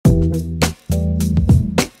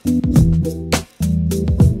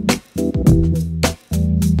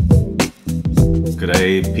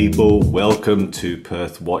people, welcome to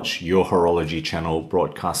Perth WAtch, your horology channel,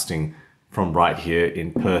 broadcasting from right here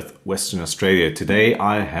in Perth, Western Australia. Today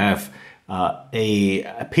I have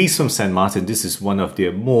a piece from St. Martin. This is one of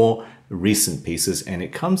their more recent pieces and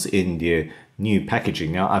it comes in their new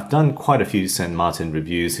packaging. Now I've done quite a few St. Martin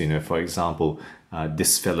reviews, for example,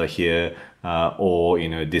 this fella here or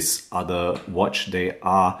this other watch. They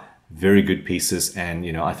are very good pieces,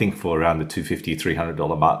 and I think for around the $250,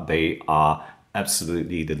 $300 mark they are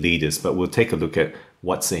absolutely the leaders. But we'll take a look at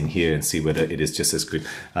what's in here and see whether it is just as good.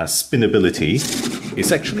 Spinability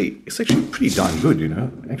is actually pretty darn good.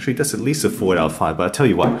 Actually that's at least a 4 out of 5. But I tell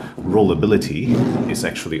you what, rollability is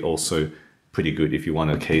actually also pretty good if you want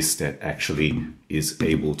a case that actually is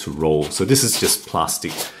able to roll. So this is just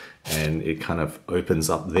plastic and it kind of opens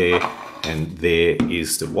up there, and there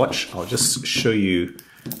is the watch. I'll just show you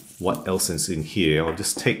what else is in here. I'll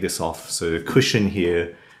just take this off. So the cushion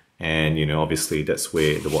here, and obviously that's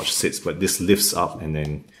where the watch sits, but this lifts up, and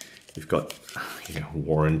then you've got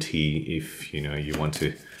warranty if you want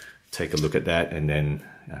to take a look at that. And then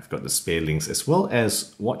I've got the spare links as well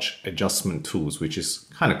as watch adjustment tools, which is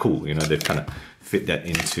kind of cool. They've kind of fit that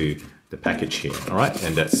into the package here. All right,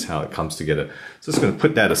 and that's how it comes together. So I'm just going to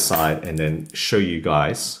put that aside and then show you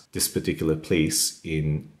guys this particular piece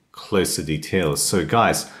in closer details. So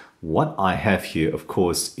guys, what I have here, of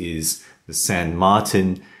course, is the St.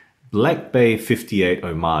 Martin Black Bay 58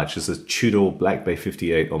 Homage. It's a Tudor Black Bay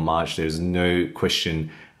 58 Homage. There's no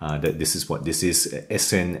question that this is what this is.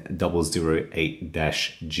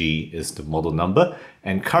 SN008-G is the model number,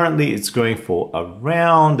 and currently it's going for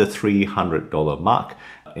around the $300 mark.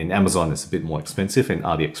 In Amazon it's a bit more expensive, and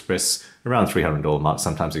AliExpress around $300 mark.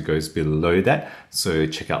 Sometimes it goes below that, so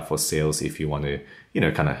check out for sales if you want to,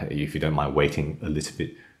 if you don't mind waiting a little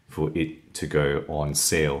bit for it to go on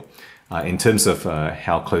sale. In terms of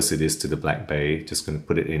how close it is to the Black Bay, just going to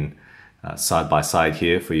put it in side by side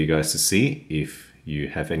here for you guys to see if you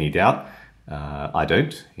have any doubt. I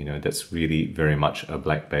don't. That's really very much a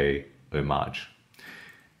Black Bay homage.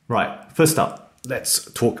 Right, first up,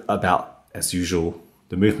 let's talk about, as usual,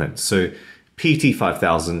 the movement. So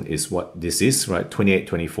PT5000 is what this is, right?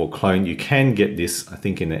 2824 clone. You can get this, I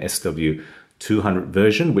think, in the SW200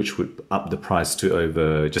 version, which would up the price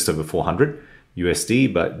to just over 400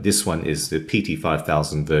 USD, but this one is the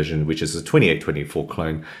PT5000 version, which is a 2824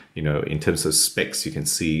 clone. In terms of specs, you can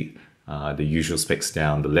see the usual specs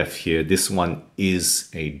down the left here. This one is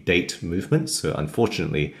a date movement, so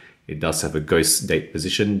unfortunately it does have a ghost date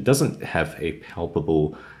position. Doesn't have a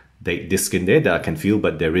palpable date disc in there that I can feel,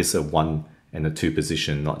 but there is a 1 and a 2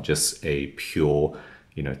 position, not just a pure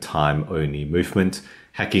time only movement.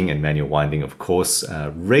 Hacking and manual winding, of course.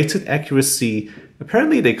 Rated accuracy,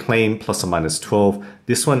 apparently they claim plus or minus 12.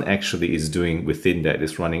 This one actually is doing within that.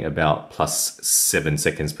 It's running about plus 7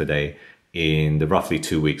 seconds per day in the roughly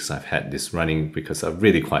 2 weeks I've had this running, because I've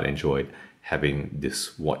really quite enjoyed having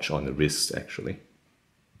this watch on the wrist actually.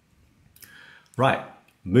 Right,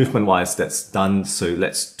 movement wise that's done. So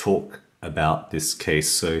let's talk about this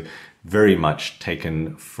case. So very much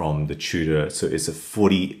taken from the Tudor. So it's a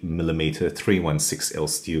 40mm 316L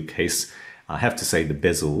steel case. I have to say the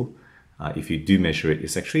bezel, if you do measure it,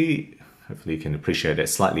 it's actually, hopefully you can appreciate that,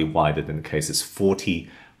 slightly wider than the case. It's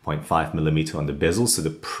 40.5mm on the bezel. So the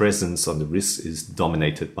presence on the wrist is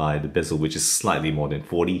dominated by the bezel, which is slightly more than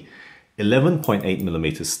 40.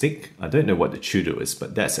 11.8mm stick. I don't know what the Tudor is,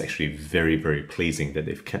 but that's actually very, very pleasing that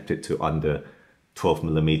they've kept it to under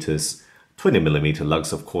 12mm. 20mm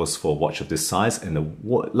lugs, of course, for a watch of this size, and the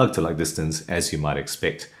lug-to-lug distance, as you might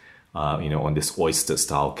expect, on this oyster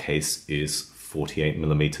style case, is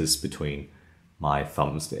 48mm between my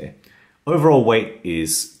thumbs there. Overall weight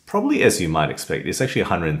is probably as you might expect. It's actually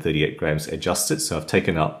 138 grams adjusted, so I've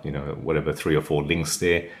taken up, whatever 3 or 4 links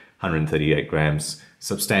there. 138 grams,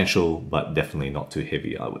 substantial, but definitely not too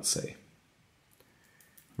heavy, I would say.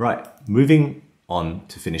 Right, moving on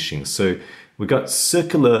to finishing. So we got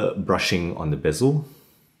circular brushing on the bezel,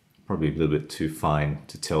 probably a little bit too fine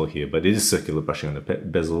to tell here, but it is circular brushing on the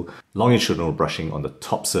bezel. Longitudinal brushing on the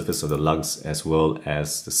top surface of the lugs as well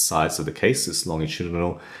as the sides of the case. It's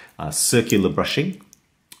longitudinal. Circular brushing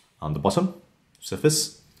on the bottom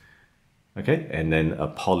surface. Okay, and then a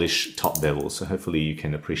polished top bevel. So hopefully you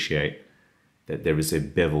can appreciate that there is a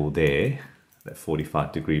bevel there, that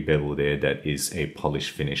 45-degree bevel there, that is a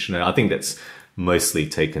polished finish. Now I think that's mostly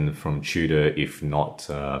taken from Tudor, if not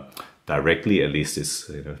directly, at least it's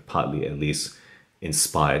partly at least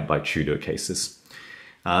inspired by Tudor cases.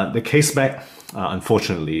 The case back,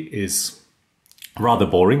 unfortunately, is rather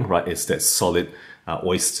boring, right? It's that solid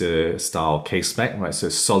oyster style case back, right? So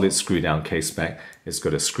solid screw down case back. It's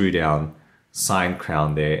got a screw down sign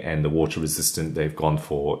crown there, and the water resistant they've gone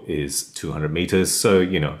for is 200 meters. So,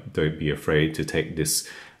 you know, don't be afraid to take this,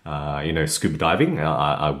 you know, scuba diving.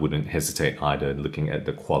 I wouldn't hesitate either looking at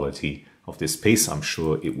the quality of this piece. I'm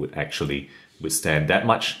sure it would actually withstand that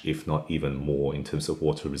much, if not even more, in terms of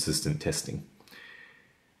water resistant testing.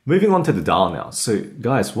 Moving on to the dial now. So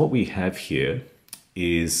guys, what we have here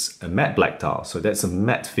is a matte black dial. So that's a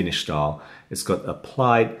matte finish dial. It's got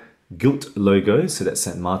applied gilt logo, so that's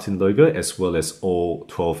St. Martin logo, as well as all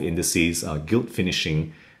 12 indices are gilt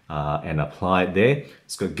finishing and applied there.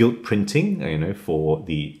 It's got gilt printing, you know, for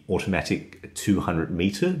the automatic 200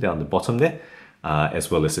 meter down the bottom there, as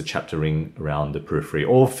well as a chapter ring around the periphery.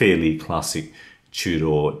 All fairly classic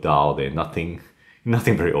Tudor dial there. Nothing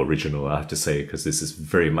very original, I have to say, because this is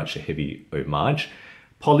very much a heavy homage.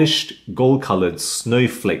 Polished gold-colored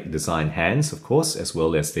snowflake design hands, of course, as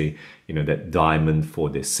well as the, you know, that diamond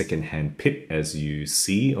for the second-hand pip, as you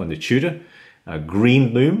see on the Tudor.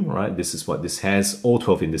 Green loom, right? This is what this has. All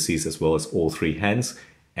 12 indices, as well as all 3 hands,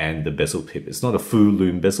 and the bezel pip. It's not a full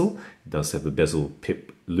loom bezel. It does have a bezel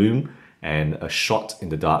pip loom, and a shot in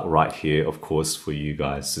the dark right here, of course, for you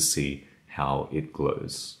guys to see how it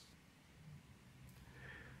glows.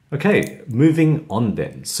 Okay, moving on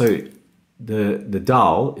then. So the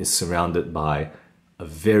dial is surrounded by a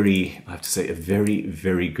very, I have to say, a very,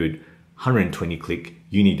 very good 120 click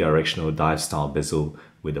unidirectional dive style bezel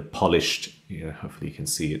with a polished, you know, hopefully you can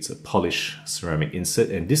see it's a polished ceramic insert,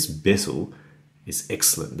 and this bezel is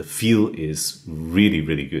excellent. The feel is really,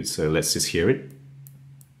 really good. So let's just hear it.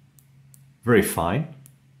 Very fine.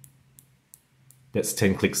 That's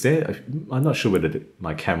 10 clicks there. I'm not sure whether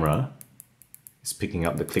my camera is picking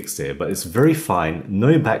up the clicks there, but it's very fine,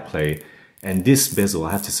 no backplay. And this bezel,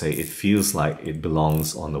 I have to say, it feels like it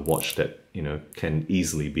belongs on a watch that, you know, can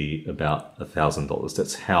easily be about $1,000.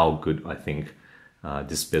 That's how good I think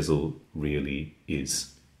this bezel really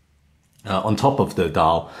is. On top of the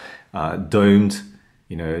dial, domed,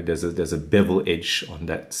 you know, there's a bevel edge on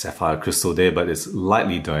that sapphire crystal there, but it's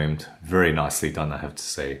lightly domed. Very nicely done, I have to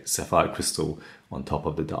say. Sapphire crystal on top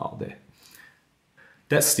of the dial there.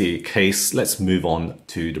 That's the case. Let's move on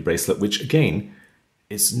to the bracelet, which again,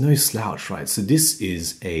 it's no slouch, right? So this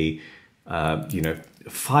is a, you know,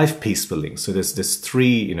 5-piece filling. So there's 3,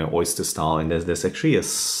 you know, oyster style, and there's actually a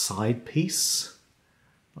side piece.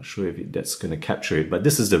 Not sure if that's going to capture it, but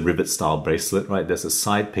this is the rivet style bracelet, right? There's a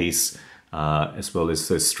side piece, as well as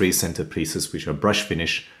those 3 center pieces, which are brush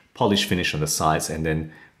finish, polish finish on the sides, and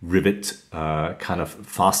then rivet kind of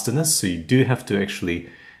fasteners. So you do have to actually,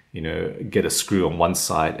 you know, get a screw on one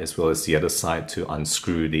side as well as the other side to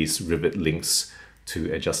unscrew these rivet links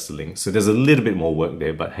to adjust the link. So there's a little bit more work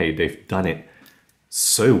there, but hey, they've done it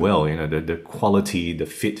so well. You know, the quality, the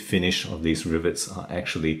fit finish of these rivets are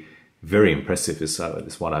actually very impressive is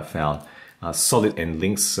what I've found. Solid end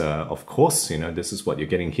links, of course, you know, this is what you're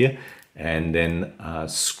getting here. And then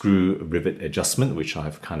screw rivet adjustment, which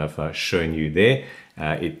I've kind of shown you there.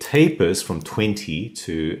 It tapers from 20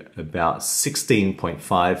 to about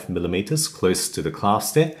 16.5 millimeters, close to the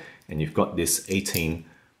clasp there. And you've got this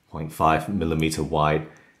 18.5 millimeter wide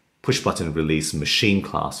push button release machine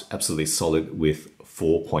clasp, absolutely solid, with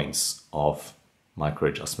 4 points of micro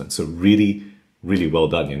adjustment. So really, really well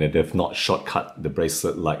done. You know, they've not shortcut the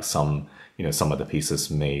bracelet like some, you know, some other pieces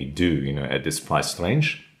may do, you know, at this price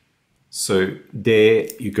range. So there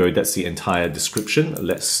you go. That's the entire description.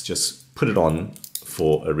 Let's just put it on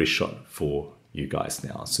for a wrist shot for you guys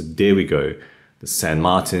now. So there we go. The St.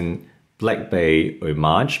 Martin Black Bay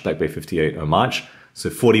Homage, Black Bay 58 Homage. So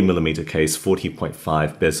 40 millimeter case,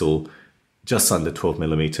 40.5 bezel, just under 12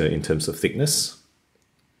 millimeter in terms of thickness.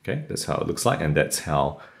 Okay, that's how it looks like. And that's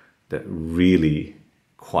how that really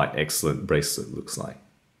quite excellent bracelet looks like.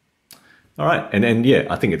 All right, and yeah,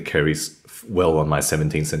 I think it carries well on my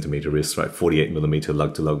 17 centimeter wrist, right? 48 millimeter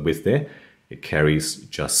lug to lug width there. It carries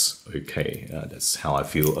just okay. That's how I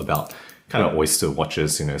feel about kind of oyster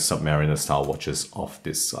watches, you know, Submariner style watches of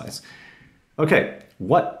this size. Okay,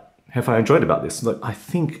 what have I enjoyed about this? Look, I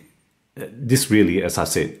think this really, as I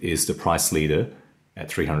said, is the price leader at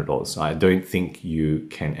 $300. I don't think you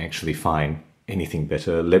can actually find anything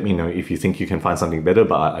better. Let me know if you think you can find something better,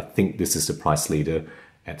 but I think this is the price leader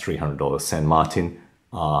at $300. St. Martin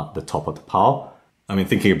are the top of the pile. I mean,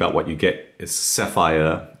 thinking about what you get, it's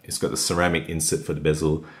Sapphire, it's got the ceramic insert for the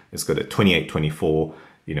bezel, it's got a 2824,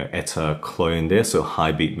 you know, ETA clone there, so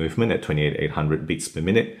high beat movement at 28,800 beats per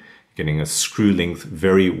minute, getting a screw length,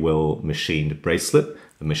 very well machined bracelet,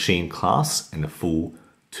 the machine clasp, and a full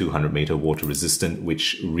 200 meter water resistant,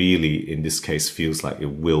 which really in this case feels like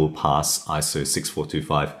it will pass ISO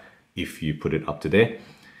 6425 if you put it up to there.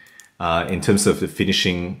 In terms of the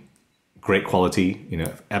finishing, great quality, you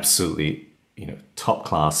know, absolutely, you know, top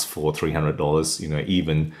class for $300, you know,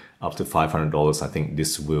 even up to $500. I think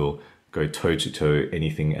this will go toe to toe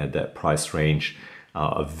anything at that price range.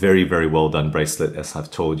 A very, very well done bracelet, as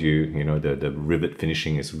I've told you. You know, the rivet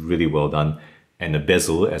finishing is really well done. And the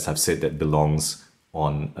bezel, as I've said, that belongs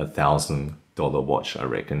on a $1,000 watch, I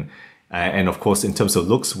reckon. And of course, in terms of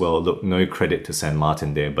looks, well, look, no credit to San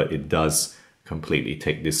Martin there, but it does completely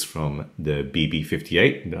take this from the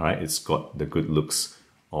BB58, right? It's got the good looks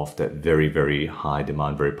of that very, very high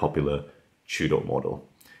demand, very popular Tudor model.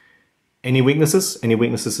 Any weaknesses? Any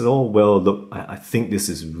weaknesses at all? Well, look, I think this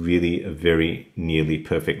is really a very nearly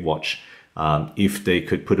perfect watch. If they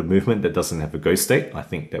could put a movement that doesn't have a ghost state, I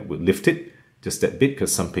think that would lift it just that bit,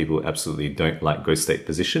 because some people absolutely don't like ghost state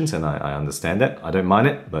positions, and I understand that. I don't mind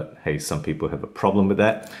it, but hey, some people have a problem with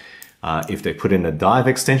that. If they put in a dive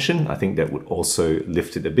extension, I think that would also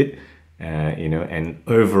lift it a bit, you know, and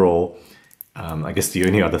overall, I guess the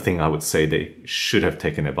only other thing I would say they should have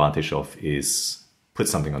taken advantage of is put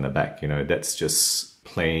something on the back. You know, that's just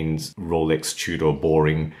plain Rolex Tudor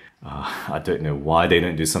boring. I don't know why they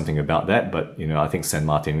don't do something about that, but you know, I think San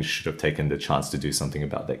Martin should have taken the chance to do something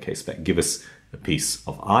about that case back. Give us a piece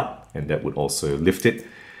of art, and that would also lift it.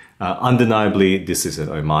 Undeniably, this is an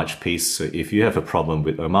homage piece. So if you have a problem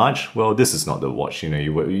with homage, well, this is not the watch. You know,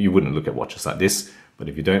 you wouldn't look at watches like this. But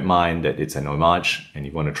if you don't mind that it's an homage and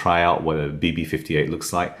you want to try out what a BB58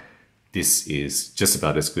 looks like, this is just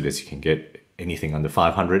about as good as you can get. Anything under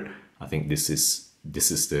 500, I think this is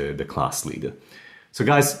the class leader. So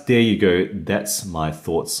guys, there you go. That's my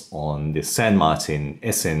thoughts on the San Martin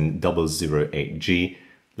SN008-G.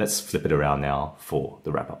 Let's flip it around now for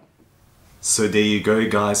the wrap up. So there you go,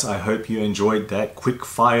 guys. I hope you enjoyed that quick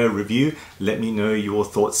fire review. Let me know your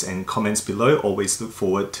thoughts and comments below. Always look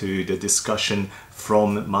forward to the discussion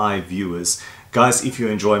from my viewers. Guys, if you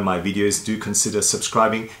enjoy my videos, do consider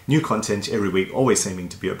subscribing. New content every week, always aiming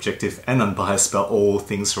to be objective and unbiased about all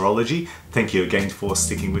things horology. Thank you again for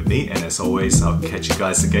sticking with me, and as always, I'll catch you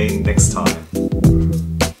guys again next time.